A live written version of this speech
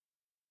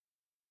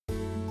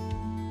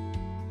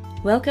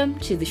Welcome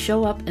to the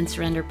Show Up and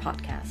Surrender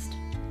podcast,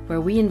 where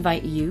we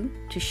invite you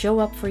to show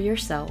up for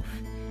yourself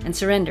and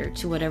surrender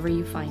to whatever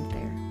you find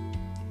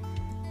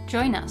there.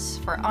 Join us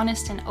for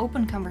honest and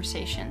open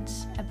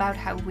conversations about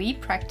how we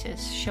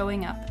practice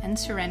showing up and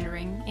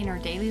surrendering in our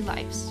daily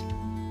lives.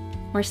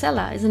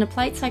 Marcella is an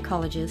applied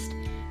psychologist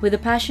with a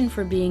passion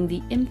for being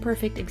the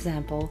imperfect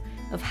example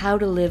of how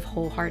to live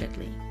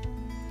wholeheartedly.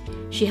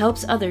 She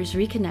helps others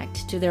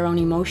reconnect to their own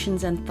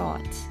emotions and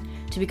thoughts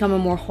to become a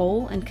more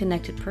whole and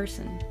connected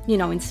person,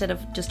 instead of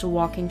just a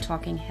walking,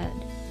 talking head.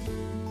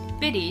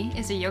 Biddy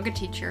is a yoga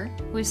teacher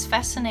who is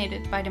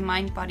fascinated by the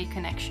mind-body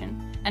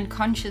connection and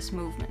conscious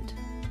movement.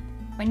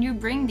 When you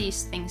bring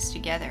these things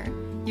together,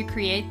 you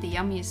create the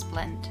yummiest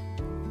blend.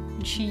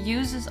 And she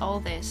uses all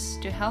this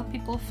to help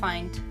people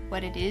find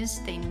what it is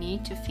they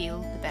need to feel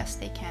the best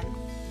they can.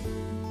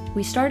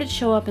 We started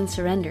Show Up and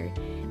Surrender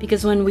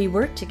because when we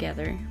work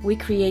together, we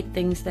create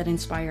things that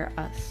inspire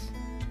us.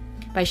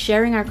 By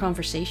sharing our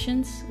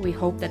conversations, we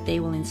hope that they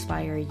will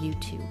inspire you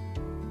too.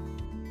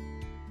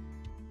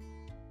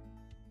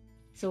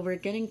 So we're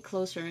getting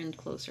closer and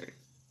closer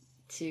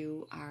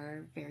to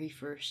our very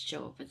first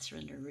Show Up and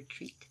Surrender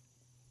retreat.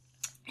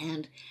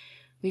 And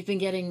we've been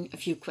getting a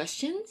few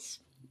questions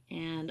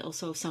and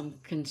also some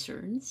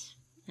concerns.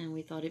 And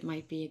we thought it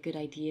might be a good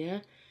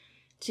idea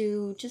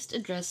to just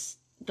address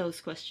those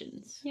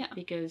questions. Yeah.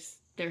 Because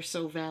they're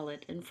so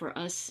valid. And for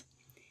us,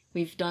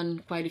 we've done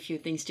quite a few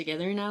things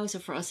together now. So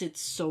for us, it's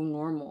so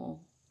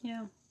normal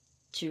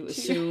to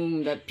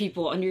assume that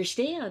people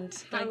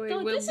understand. How like, it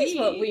will this be. is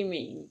what we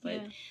mean.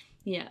 But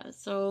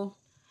so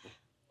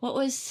what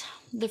was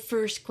the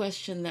first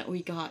question that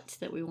we got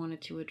that we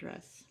wanted to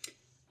address?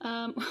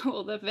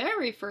 Well, the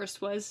very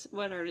first was,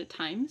 what are the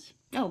times?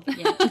 Oh,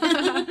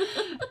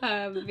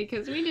 yeah.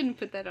 Because we didn't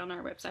put that on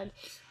our website.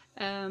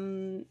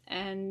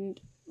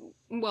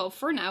 Well,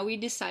 for now, we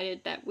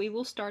decided that we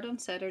will start on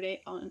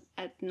Saturday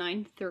at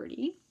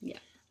 9:30. Yeah.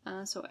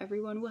 So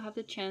everyone will have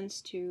the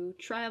chance to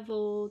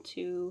travel,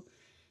 to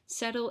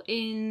settle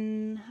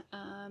in.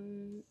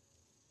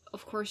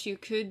 Of course, you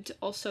could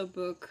also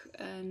book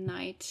a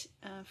night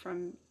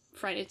from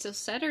Friday till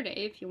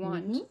Saturday if you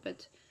want,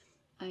 but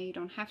you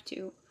don't have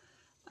to.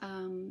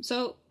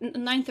 So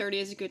 9:30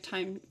 is a good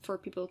time for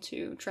people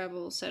to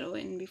travel, settle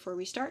in before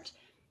we start.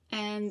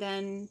 And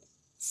then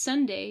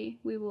Sunday,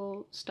 we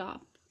will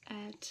stop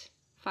at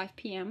 5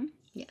 p.m.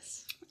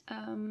 Yes.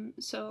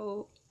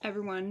 So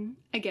everyone,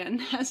 again,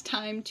 has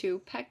time to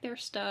pack their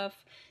stuff,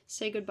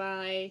 say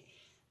goodbye,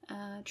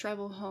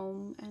 travel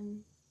home,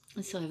 and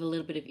still have a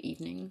little bit of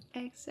evening.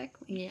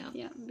 Exactly. Yeah.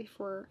 Yeah,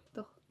 before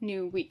the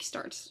new week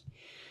starts.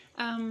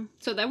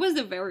 So that was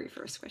the very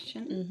first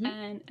question.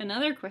 And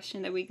another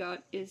question that we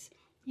got is,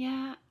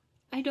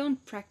 I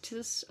don't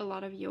practice a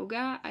lot of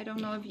yoga. I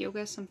don't know if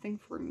yoga is something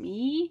for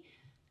me.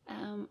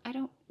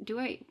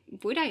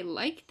 Would I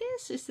like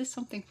this? Is this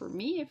something for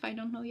me if I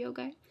don't know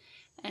yoga?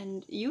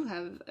 And you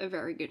have a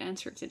very good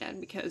answer to that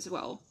because,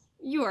 well,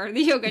 you are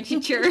the yoga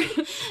teacher.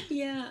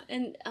 Yeah,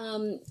 and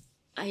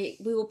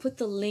we will put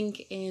the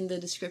link in the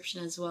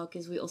description as well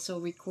because we also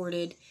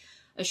recorded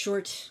a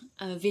short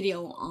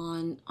video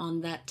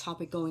on that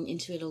topic, going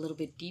into it a little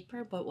bit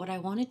deeper. But what I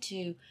wanted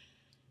to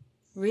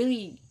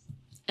really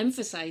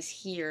emphasize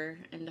here,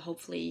 and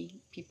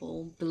hopefully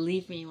people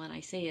believe me when I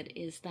say it,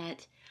 is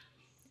that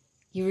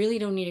you really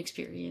don't need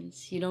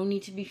experience. You don't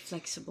need to be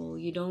flexible.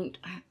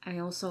 I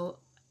also,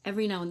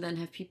 every now and then,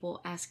 have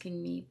people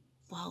asking me,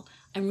 well,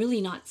 I'm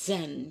really not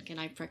Zen. Can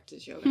I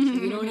practice yoga? So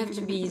you don't have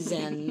to be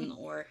Zen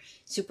or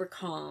super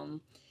calm.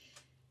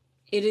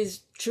 It is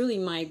truly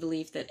my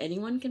belief that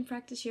anyone can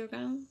practice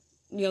yoga.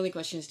 The only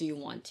question is, do you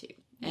want to?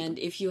 And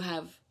if you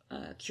have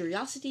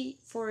curiosity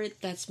for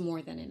it, that's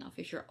more than enough.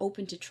 If you're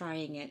open to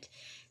trying it,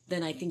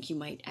 then I think you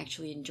might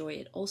actually enjoy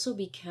it. Also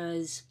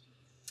because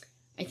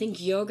I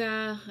think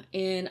yoga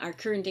in our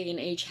current day and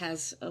age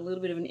has a little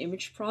bit of an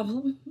image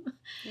problem.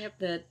 Yep.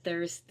 That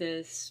there's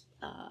this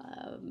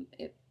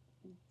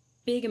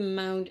big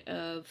amount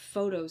of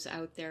photos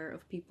out there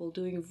of people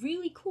doing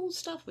really cool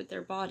stuff with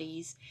their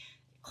bodies,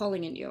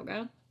 calling it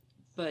yoga.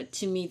 But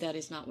to me, that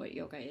is not what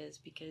yoga is,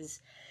 because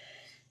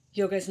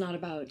yoga is not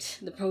about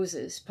the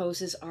poses.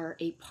 Poses are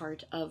a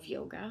part of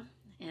yoga,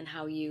 and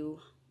how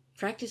you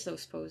practice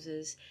those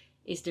poses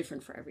is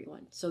different for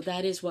everyone. So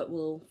that is what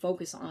we'll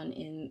focus on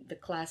in the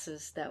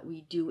classes that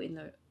we do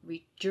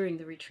during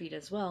the retreat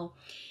as well,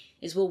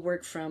 is we'll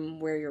work from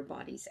where your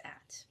body's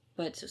at.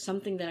 But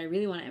something that I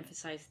really want to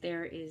emphasize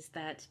there is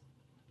that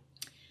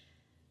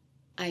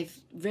I've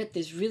read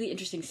this really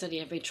interesting study.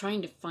 I've been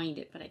trying to find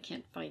it, but I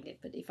can't find it.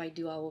 But if I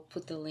do, I will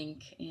put the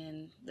link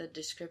in the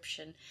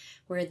description,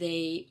 where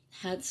they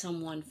had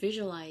someone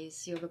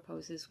visualize yoga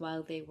poses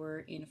while they were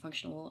in a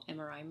functional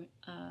MRI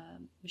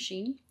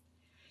machine.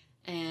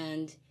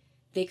 And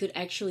they could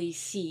actually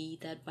see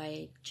that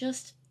by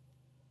just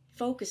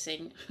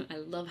focusing, I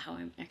love how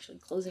I'm actually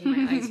closing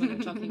my eyes when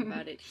I'm talking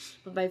about it,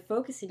 but by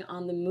focusing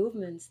on the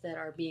movements that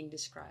are being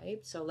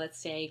described. So let's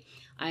say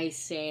I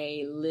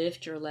say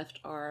lift your left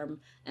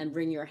arm and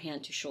bring your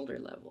hand to shoulder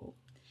level.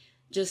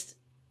 Just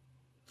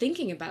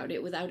thinking about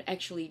it without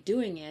actually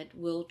doing it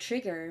will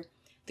trigger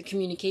the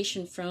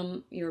communication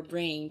from your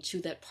brain to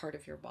that part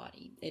of your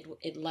body.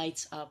 It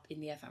lights up in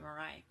the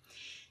fMRI,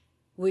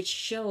 which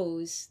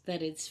shows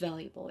that it's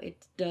valuable. It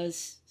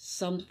does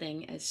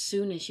something as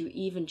soon as you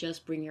even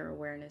just bring your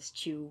awareness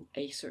to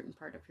a certain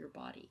part of your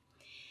body.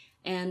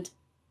 And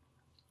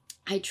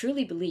I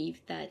truly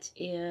believe that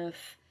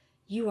if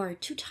you are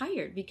too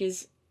tired,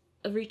 because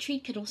a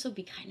retreat can also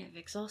be kind of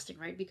exhausting,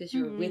 right? Because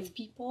you're with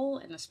people,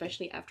 and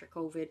especially after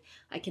COVID,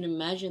 I can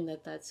imagine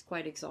that that's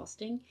quite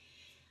exhausting.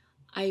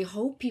 I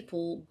hope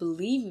people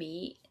believe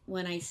me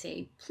when I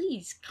say,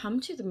 please come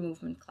to the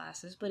movement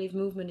classes, but if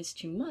movement is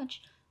too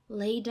much,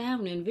 lay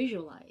down and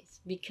visualize,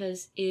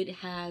 because it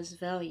has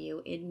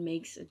value. It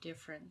makes a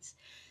difference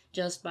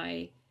just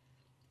by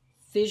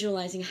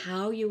visualizing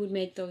how you would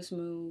make those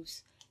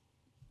moves.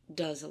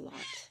 Does a lot.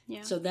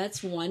 Yeah. So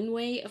that's one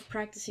way of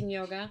practicing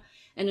yoga.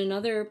 And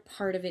another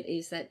part of it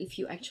is that if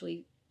you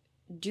actually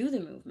do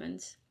the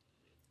movements,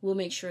 we'll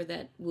make sure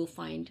that we'll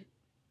find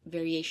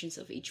variations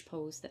of each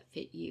pose that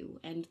fit you.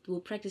 And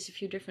we'll practice a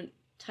few different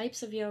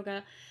types of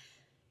yoga.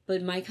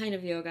 But my kind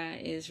of yoga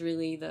is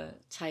really the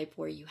type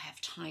where you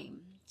have time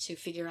to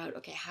figure out,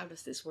 okay, how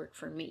does this work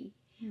for me?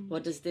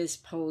 What does this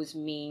pose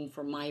mean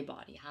for my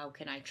body? How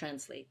can I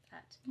translate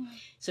that?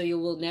 So you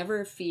will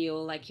never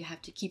feel like you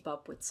have to keep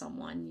up with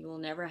someone. You will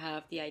never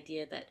have the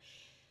idea that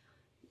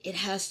it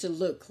has to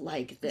look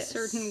like this.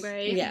 A certain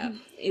way. Yeah.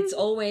 It's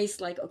always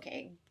like,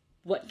 okay,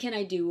 what can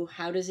I do?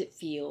 How does it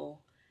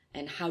feel?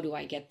 And how do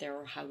I get there?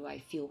 Or how do I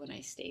feel when I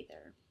stay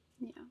there?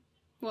 Yeah.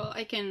 Well,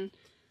 I can...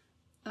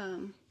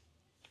 I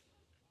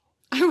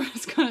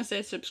was going to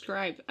say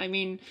subscribe. I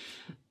mean,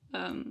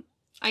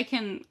 I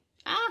can...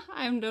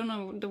 I don't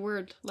know the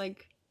word.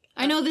 Like,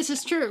 I know this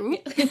is true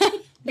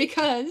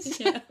because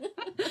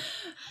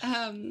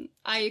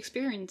I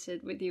experience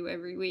it with you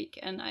every week,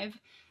 and I've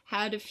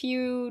had a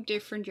few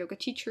different yoga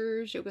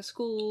teachers, yoga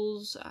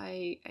schools.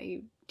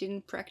 I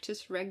didn't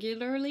practice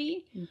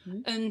regularly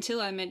until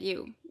I met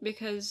you,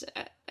 because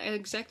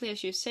exactly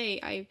as you say,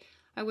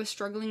 I was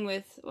struggling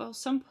with, well,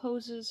 some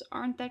poses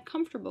aren't that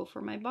comfortable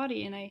for my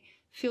body, and I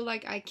feel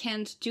like I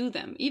can't do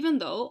them, even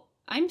though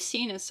I'm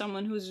seen as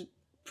someone who's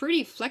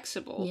pretty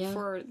flexible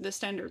for the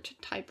standard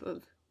type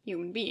of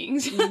human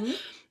beings.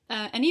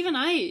 And even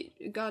I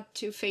got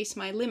to face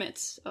my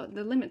limits,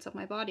 the limits of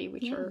my body,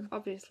 which are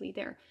obviously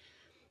there.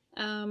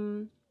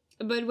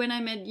 But when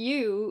I met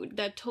you,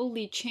 that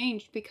totally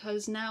changed,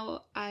 because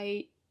now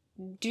I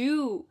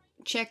do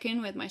check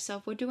in with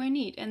myself. What do I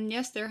need? And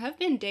yes, there have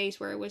been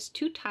days where I was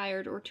too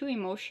tired or too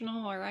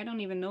emotional, or I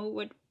don't even know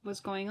what was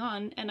going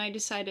on. And I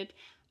decided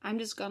I'm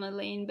just gonna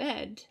lay in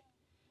bed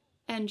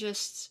and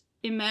just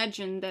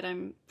imagine that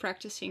I'm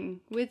practicing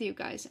with you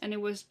guys. And it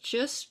was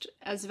just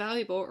as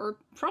valuable, or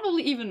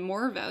probably even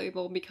more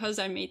valuable, because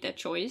I made that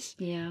choice.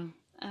 Yeah.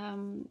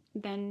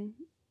 Than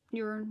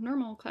your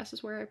normal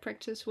classes where I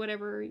practice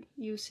whatever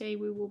you say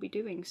we will be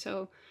doing.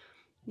 So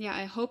yeah,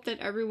 I hope that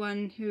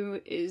everyone who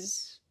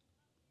is,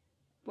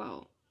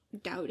 well,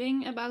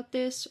 doubting about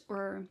this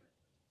or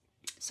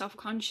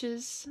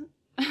self-conscious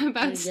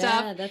about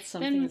stuff, that's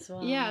something then, as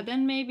well. yeah,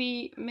 then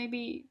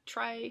maybe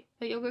try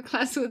a yoga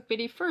class with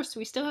Biddy first.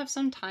 We still have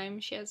some time.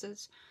 She has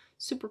this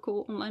super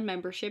cool online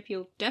membership.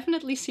 You'll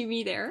definitely see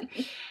me there.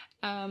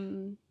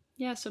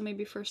 Yeah, so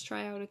maybe first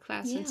try out a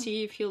class and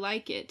see if you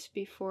like it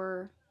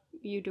before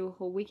you do a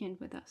whole weekend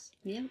with us.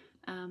 Yeah.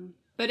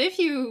 But if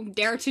you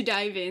dare to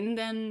dive in,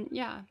 then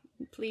yeah,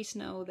 please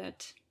know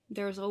that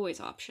there's always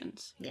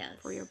options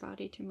for your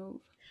body to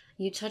move.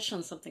 You touched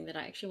on something that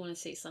I actually want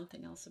to say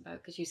something else about,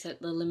 because you said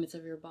the limits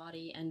of your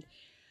body, and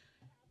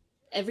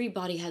every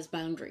body has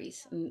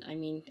boundaries. And I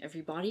mean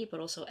every body, but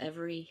also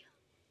every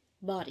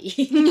body.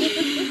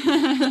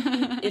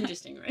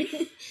 Interesting, right?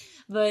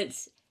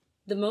 But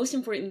the most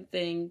important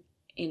thing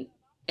in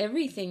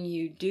everything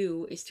you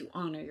do is to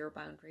honor your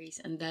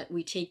boundaries, and that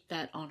we take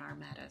that on our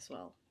mat as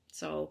well.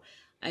 So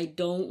I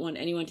don't want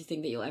anyone to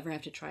think that you'll ever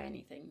have to try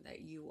anything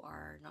that you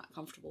are not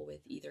comfortable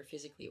with, either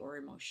physically or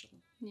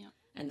emotionally. Yeah.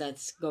 And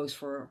that goes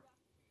for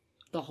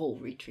the whole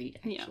retreat,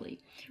 actually.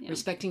 Yeah.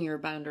 Respecting your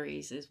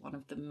boundaries is one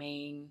of the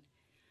main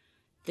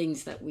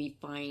things that we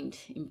find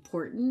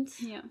important.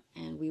 Yeah.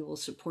 And we will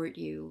support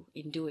you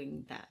in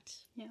doing that.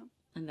 Yeah.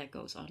 And that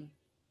goes on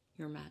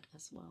your mat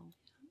as well.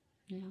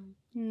 Yeah.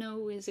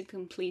 No is a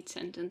complete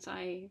sentence.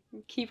 I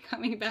keep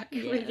coming back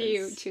with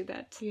you to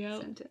that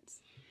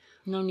sentence.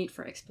 No need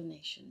for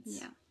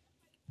explanations.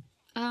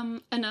 Yeah.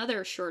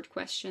 Another short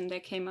question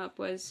that came up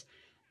was,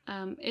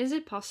 is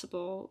it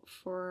possible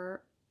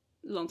for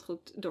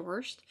Landgoed De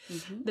Horst,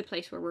 the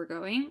place where we're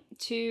going,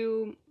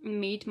 to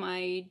meet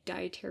my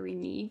dietary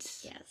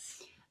needs?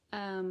 Yes.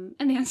 And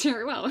the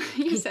answer, well,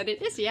 you said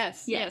it is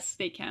yes. Yes,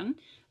 they can.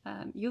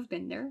 You've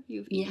been there.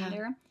 You've eaten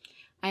there.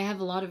 I have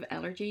a lot of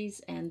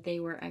allergies, and they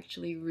were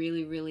actually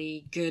really,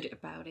 really good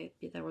about it.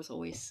 There was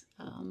always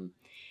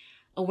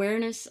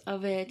awareness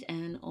of it,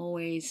 and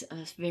always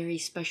a very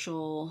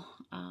special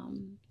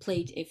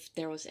plate. If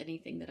there was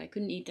anything that I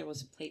couldn't eat, there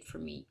was a plate for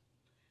me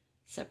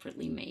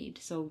separately made.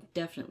 So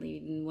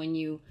definitely when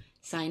you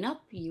sign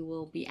up, you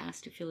will be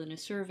asked to fill in a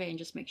survey and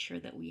just make sure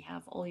that we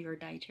have all your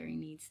dietary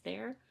needs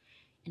there.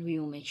 And we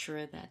will make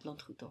sure that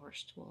Landgoed de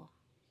Horst will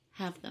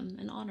have them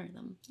and honor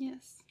them.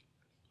 Yes.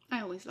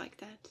 I always like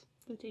that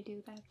they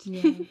do that.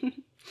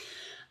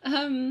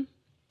 Yeah.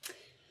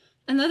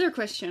 Another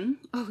question.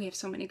 Oh, we have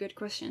so many good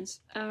questions.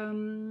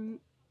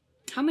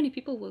 How many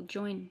people will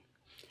join?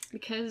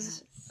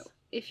 Because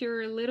if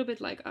you're a little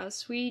bit like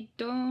us, we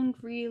don't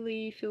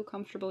really feel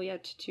comfortable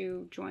yet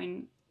to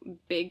join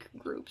big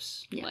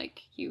groups, like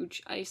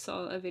huge. I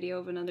saw a video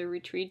of another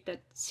retreat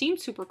that seemed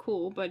super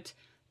cool, but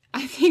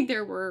I think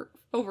there were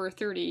over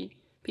 30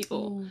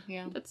 people. Ooh,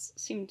 yeah. That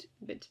seemed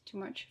a bit too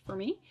much for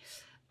me.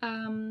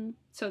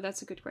 So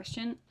that's a good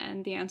question.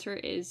 And the answer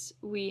is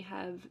we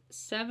have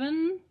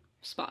 7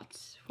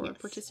 spots for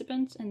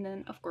participants. And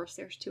then, of course,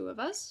 there's 2 of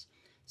us.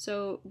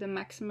 So the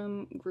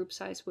maximum group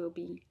size will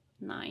be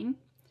 9.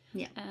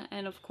 Yeah.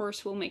 And of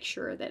course, we'll make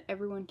sure that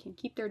everyone can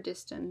keep their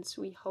distance.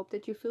 We hope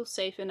that you feel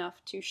safe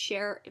enough to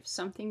share if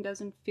something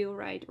doesn't feel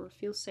right or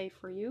feel safe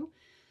for you.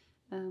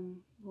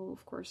 We'll,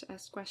 of course,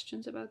 ask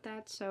questions about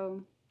that.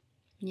 So,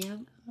 yeah.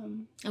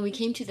 And we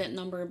came to that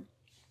number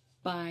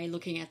by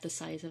looking at the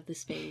size of the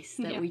space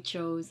that we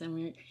chose,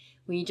 and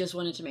we just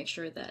wanted to make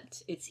sure that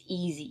it's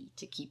easy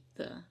to keep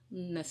the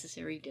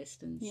necessary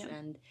distance. Yeah.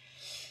 And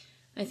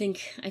I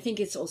think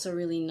it's also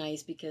really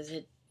nice because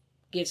it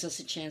gives us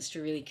a chance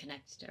to really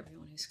connect to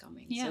everyone who's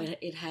coming. Yeah. So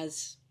it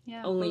has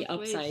only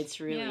upsides,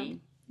 ways.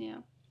 really.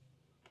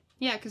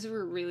 Yeah, because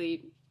we're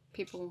really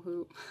people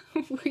who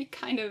we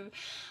kind of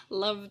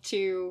love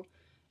to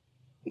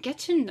get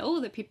to know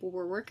the people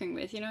we're working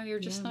with. You know,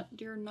 you're just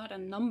you're not a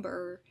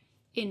number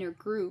in a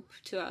group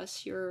to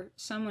us. You're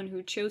someone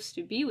who chose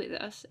to be with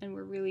us, and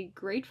we're really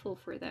grateful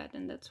for that.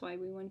 And that's why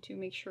we want to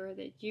make sure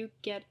that you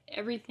get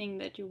everything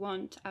that you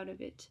want out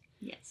of it.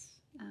 Yes.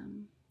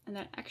 And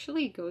that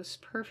actually goes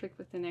perfect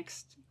with the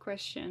next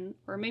question.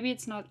 Or maybe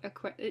it's not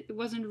it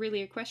wasn't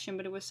really a question,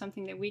 but it was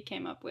something that we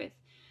came up with.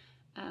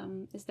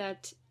 Is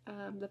that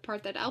the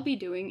part that I'll be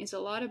doing is a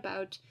lot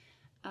about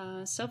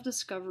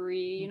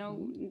self-discovery, you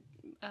know,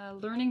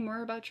 learning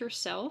more about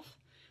yourself.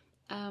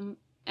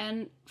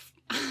 And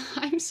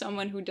I'm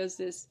someone who does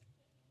this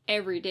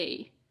every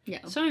day.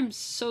 Yeah. So I'm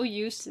so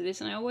used to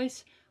this, and I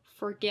always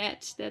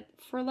forget that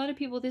for a lot of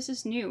people this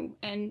is new,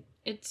 and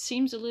it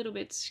seems a little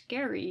bit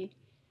scary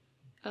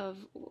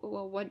of,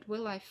 well, what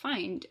will I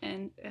find?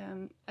 And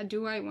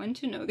do I want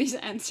to know these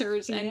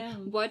answers?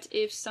 And what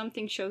if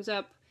something shows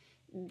up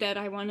that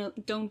I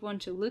don't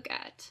want to look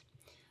at?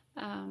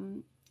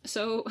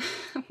 So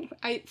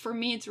for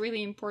me, it's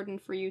really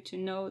important for you to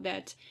know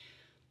that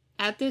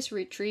at this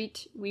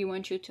retreat, we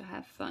want you to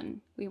have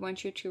fun. We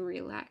want you to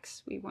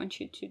relax. We want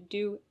you to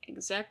do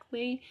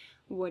exactly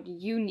what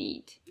you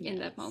need in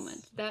that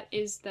moment. That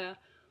is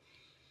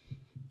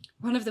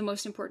one of the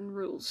most important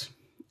rules.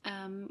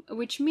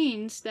 Which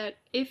means that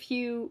if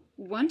you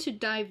want to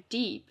dive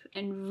deep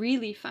and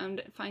really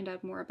find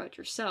out more about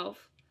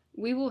yourself,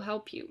 we will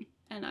help you.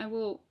 And I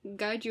will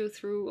guide you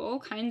through all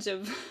kinds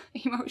of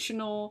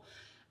emotional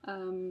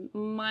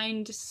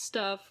mind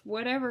stuff,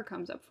 whatever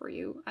comes up for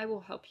you. I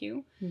will help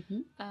you.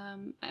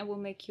 I will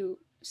make you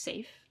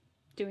safe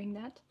doing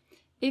that.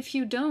 If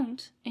you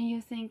don't, and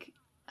you think,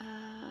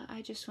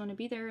 I just want to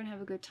be there and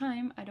have a good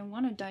time, I don't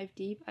want to dive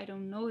deep, I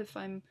don't know if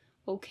I'm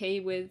okay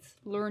with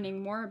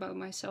learning more about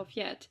myself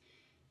yet,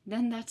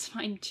 then that's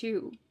fine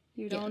too.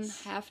 You don't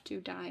have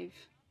to dive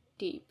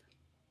deep.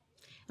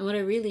 And what I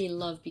really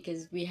love,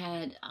 because we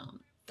had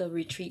the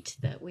retreat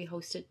that we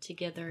hosted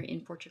together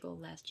in Portugal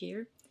last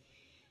year,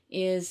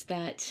 is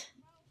that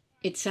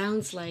it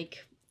sounds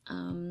like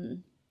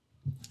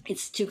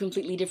it's 2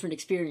 completely different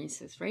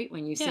experiences, right?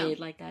 When you say it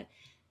like that.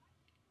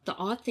 The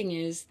odd thing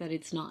is that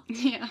it's not.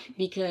 Yeah.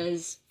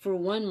 Because for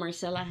one,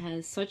 Marcella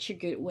has such a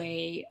good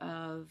way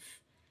of,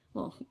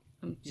 well,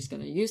 I'm just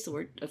going to use the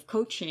word, of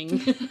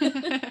coaching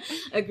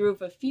a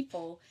group of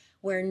people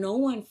where no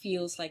one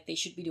feels like they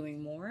should be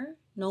doing more.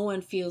 No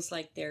one feels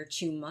like they're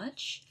too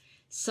much.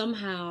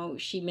 Somehow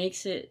she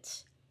makes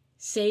it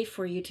safe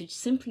for you to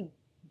simply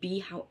be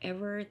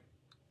however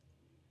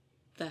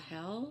the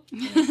hell?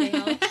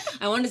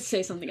 I wanted to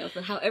say something else,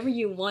 but however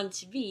you want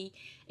to be,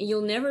 and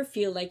you'll never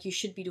feel like you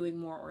should be doing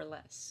more or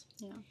less.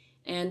 Yeah.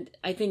 And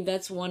I think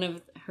that's one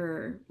of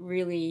her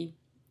really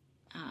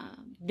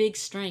big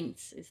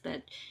strengths, is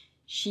that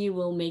she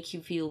will make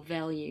you feel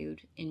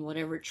valued in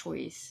whatever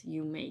choice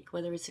you make,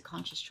 whether it's a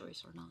conscious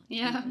choice or not.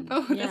 Yeah.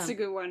 That's a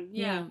good one.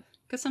 Yeah.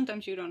 Because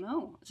sometimes you don't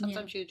know.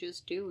 Sometimes you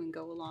just do and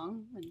go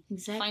along and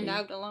find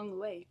out along the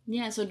way.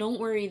 Yeah, so don't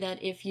worry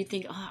that if you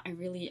think, I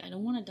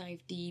don't want to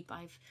dive deep.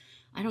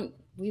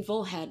 We've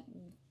all had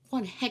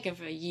one heck of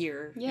a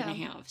year and a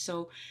half.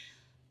 So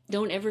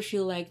don't ever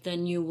feel like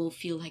then you will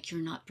feel like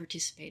you're not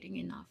participating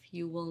enough.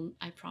 You will,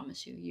 I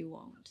promise you, you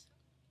won't.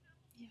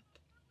 Yep.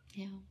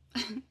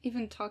 Yeah.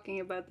 Even talking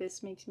about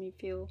this makes me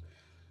feel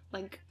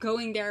like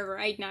going there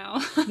right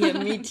now. Yeah,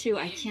 me too.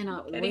 I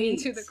cannot Getting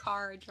into the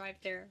car, drive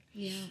there.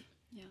 Yeah.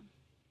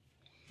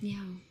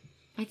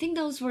 I think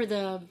those were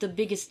the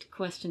biggest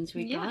questions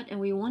we got, and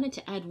we wanted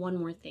to add one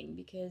more thing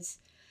because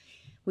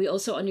we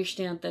also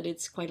understand that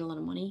it's quite a lot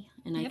of money,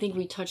 and I think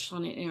we touched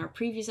on it in our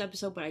previous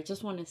episode, but I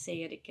just want to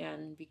say it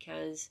again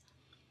because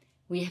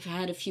we have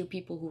had a few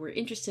people who were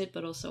interested,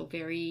 but also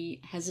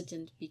very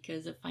hesitant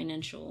because of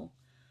financial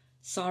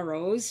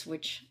sorrows,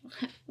 which,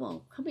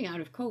 well, coming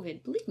out of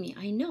COVID, believe me,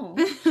 I know.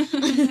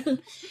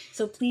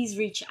 So please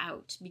reach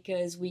out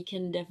because we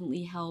can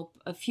definitely help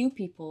a few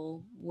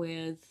people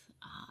with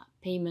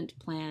payment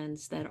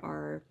plans that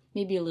are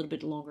maybe a little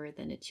bit longer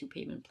than the 2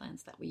 payment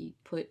plans that we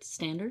put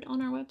standard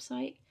on our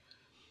website.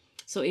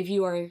 So if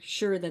you are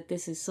sure that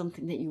this is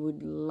something that you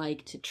would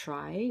like to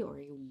try or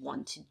you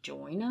want to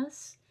join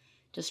us,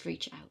 just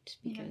reach out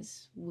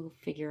because we'll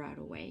figure out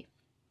a way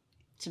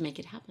to make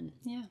it happen.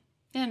 Yeah.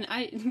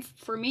 And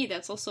for me,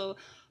 that's also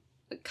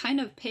kind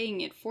of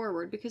paying it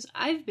forward because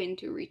I've been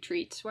to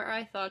retreats where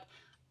I thought,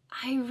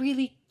 I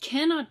really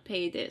cannot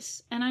pay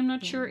this. And I'm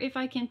not sure if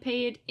I can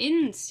pay it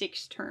in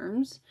 6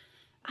 terms.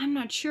 I'm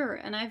not sure.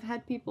 And I've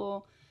had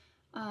people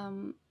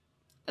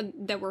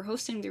that were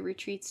hosting the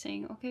retreat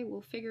saying, okay,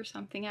 we'll figure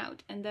something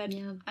out. And that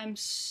I'm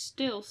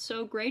still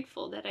so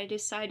grateful that I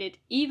decided,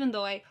 even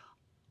though I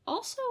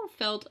also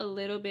felt a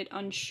little bit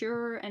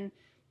unsure and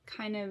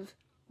kind of,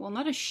 well,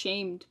 not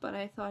ashamed, but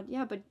I thought,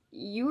 yeah, but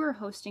you are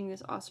hosting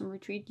this awesome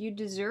retreat. You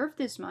deserve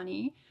this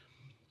money.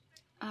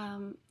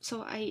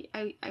 So I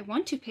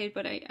want to pay it,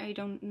 but I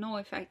don't know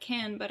if I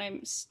can, but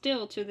I'm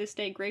still to this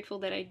day grateful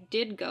that I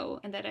did go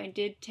and that I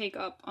did take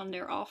up on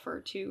their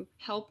offer to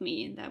help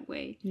me in that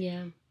way.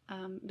 Yeah.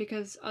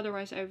 Because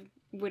otherwise I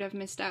would have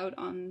missed out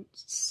on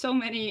so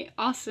many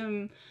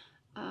awesome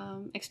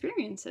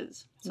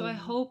experiences. So I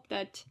hope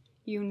that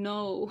you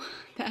know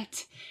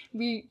that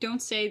we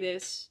don't say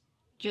this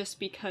just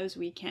because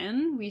we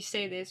can. We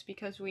say this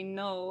because we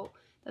know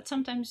that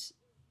sometimes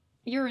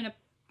you're in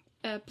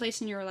a place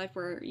in your life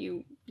where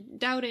you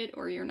doubt it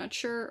or you're not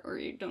sure or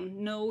you don't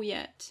know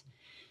yet,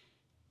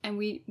 and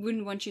we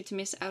wouldn't want you to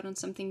miss out on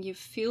something you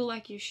feel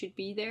like you should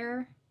be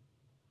there,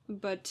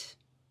 but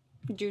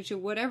due to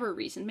whatever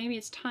reason, maybe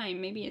it's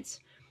time, maybe it's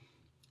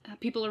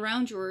people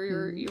around you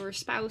or your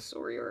spouse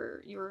or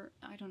your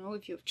I don't know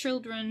if you have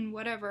children,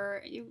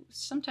 whatever,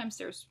 sometimes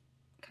there's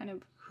kind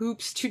of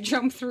hoops to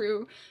jump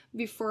through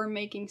before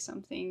making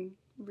something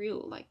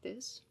real like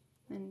this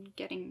and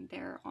getting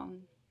there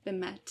on the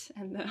mat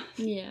and the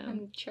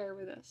and chair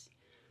with us.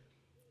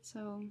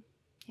 So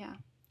yeah,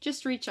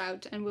 just reach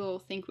out and we'll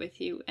think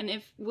with you. And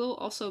if we'll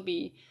also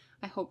be,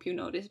 I hope you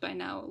know this by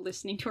now,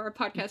 listening to our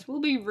podcast,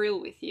 we'll be real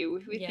with you.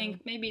 If we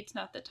think maybe it's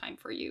not the time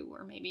for you,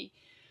 or maybe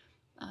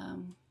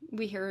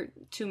we hear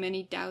too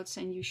many doubts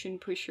and you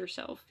shouldn't push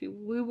yourself,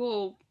 we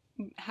will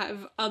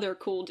have other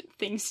cool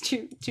things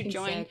to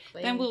join.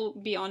 Then we'll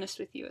be honest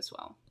with you as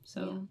well.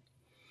 So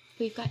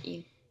we've got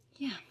you.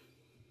 Yeah.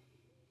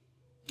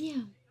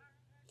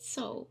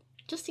 So,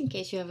 just in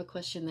case you have a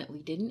question that we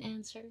didn't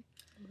answer,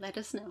 let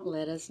us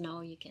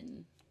know. You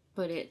can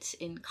put it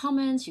in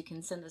comments, you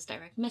can send us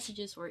direct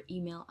messages, or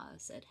email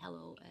us at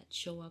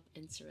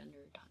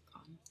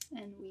hello@showupandsurrender.com.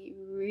 And we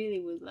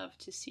really would love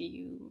to see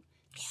you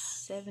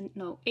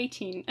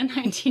 18 and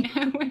 19.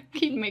 I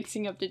keep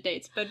mixing up the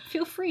dates, but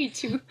feel free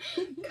to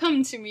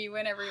come to me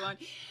whenever you want.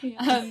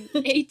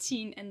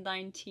 18 and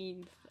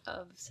 19th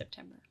of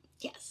September.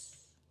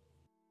 Yes.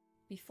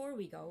 Before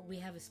we go, we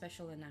have a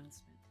special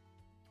announcement.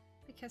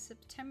 Because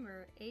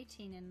September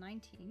 18 and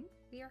 19,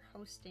 we are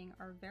hosting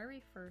our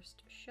very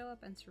first Show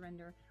Up and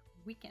Surrender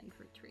weekend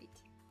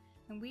retreat.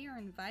 And we are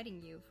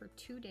inviting you for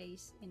 2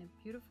 days in a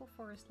beautiful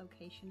forest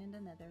location in the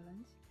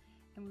Netherlands.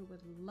 And we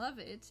would love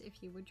it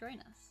if you would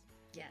join us.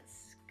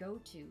 Yes, go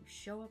to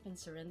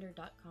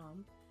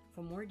showupandsurrender.com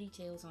for more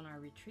details on our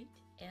retreat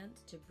and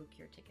to book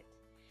your ticket.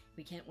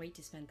 We can't wait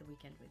to spend the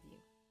weekend with you.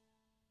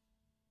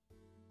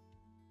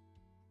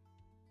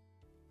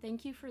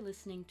 Thank you for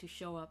listening to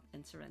Show Up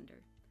and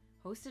Surrender,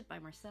 hosted by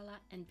Marcella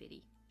and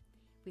Biddy.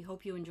 We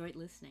hope you enjoyed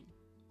listening.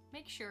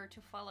 Make sure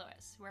to follow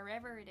us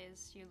wherever it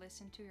is you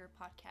listen to your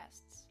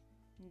podcasts.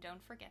 And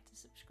don't forget to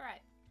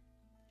subscribe.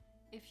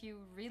 If you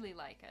really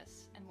like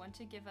us and want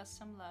to give us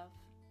some love,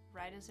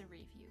 write us a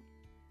review.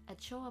 At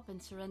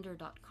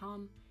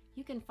showupandsurrender.com,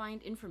 you can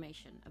find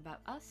information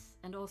about us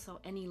and also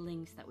any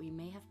links that we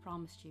may have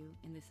promised you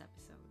in this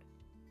episode.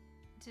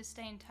 To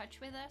stay in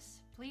touch with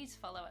us, please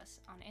follow us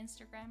on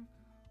Instagram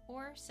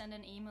or send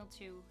an email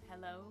to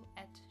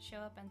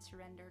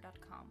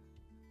hello@showupandsurrender.com.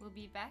 We'll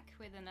be back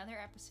with another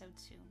episode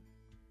soon.